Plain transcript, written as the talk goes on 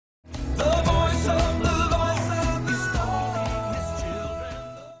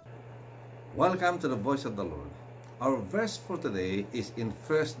Welcome to the Voice of the Lord. Our verse for today is in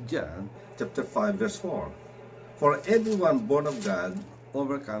 1 John chapter 5 verse 4. For everyone born of God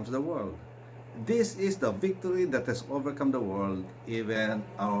overcomes the world. This is the victory that has overcome the world, even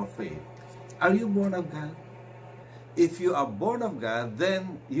our faith. Are you born of God? If you are born of God,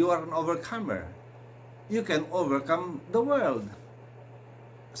 then you are an overcomer. You can overcome the world.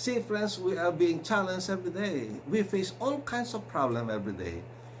 See, friends, we are being challenged every day. We face all kinds of problems every day.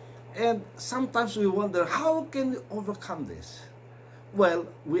 And sometimes we wonder, how can we overcome this? Well,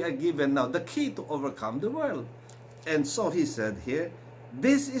 we are given now the key to overcome the world. And so he said here,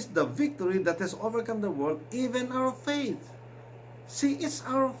 this is the victory that has overcome the world, even our faith. See, it's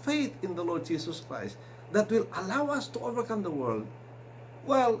our faith in the Lord Jesus Christ that will allow us to overcome the world.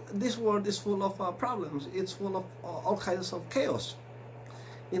 Well, this world is full of problems. It's full of all kinds of chaos.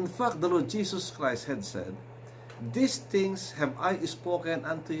 In fact, the Lord Jesus Christ had said, these things have I spoken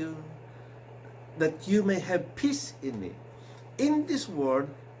unto you, that you may have peace in me. In this world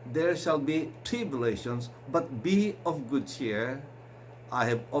there shall be tribulations, but be of good cheer. I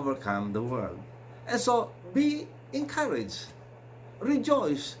have overcome the world. And so be encouraged.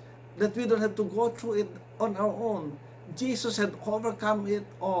 Rejoice that we don't have to go through it on our own. Jesus had overcome it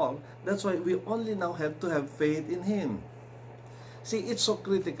all. That's why we only now have to have faith in Him. See, it's so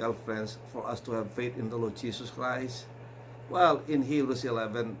critical, friends, for us to have faith in the Lord Jesus Christ. Well, in Hebrews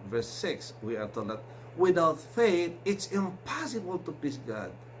 11, verse 6, we are told that without faith, it's impossible to please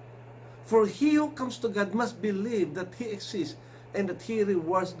God. For he who comes to God must believe that He exists and that He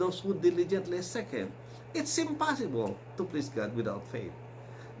rewards those who diligently seek Him. It's impossible to please God without faith.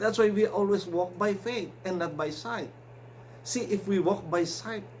 That's why we always walk by faith and not by sight. See, if we walk by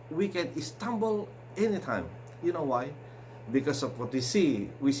sight, we can stumble anytime. You know why? Because of what we see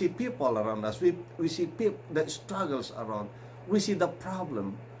people around us. We see people that struggles around. We see the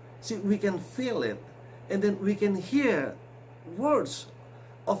problem. See, we can feel it. And then we can hear words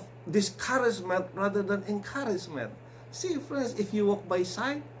of discouragement rather than encouragement. See, friends, if you walk by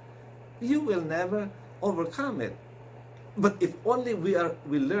sight, you will never overcome it. But if only we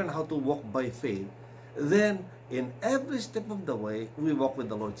learn how to walk by faith, then in every step of the way, we walk with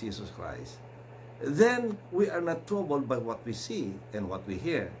the Lord Jesus Christ. Then we are not troubled by what we see and what we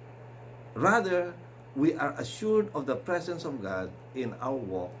hear. Rather, we are assured of the presence of God in our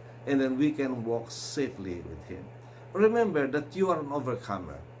walk, and then we can walk safely with Him. Remember that you are an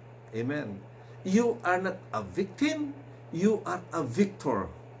overcomer. Amen. You are not a victim, you are a victor.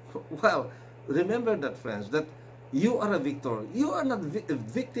 Well, remember that, friends, that you are a victor. You are not a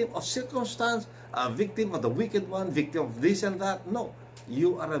victim of circumstance, a victim of the wicked one, victim of this and that. No.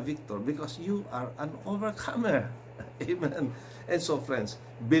 You are a victor because you are an overcomer. Amen. And so, friends,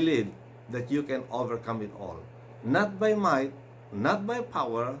 believe that you can overcome it all. Not by might, not by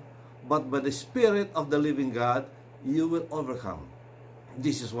power, but by the Spirit of the living God, you will overcome.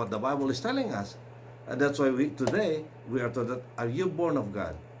 This is what the Bible is telling us. And that's why today we are told that, are you born of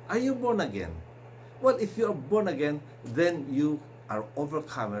God? Are you born again? Well, if you are born again, then you are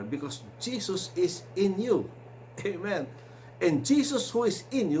overcomer because Jesus is in you. Amen. And Jesus who is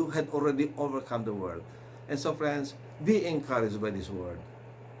in you had already overcome the world. And so, friends, be encouraged by this word.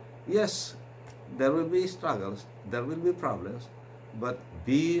 Yes, there will be struggles, there will be problems, but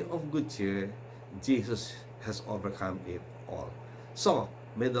be of good cheer. Jesus has overcome it all. So,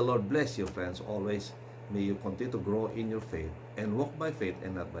 may the Lord bless you, friends, always. May you continue to grow in your faith and walk by faith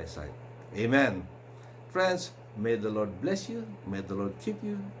and not by sight. Amen. Friends, may the Lord bless you. May the Lord keep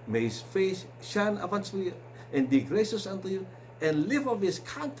you. May His face shine upon you and be gracious unto you, and lift up His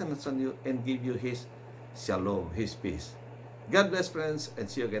countenance on you, and give you His Shalom, His peace. God bless, friends, and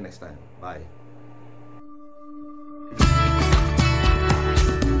see you again next time. Bye.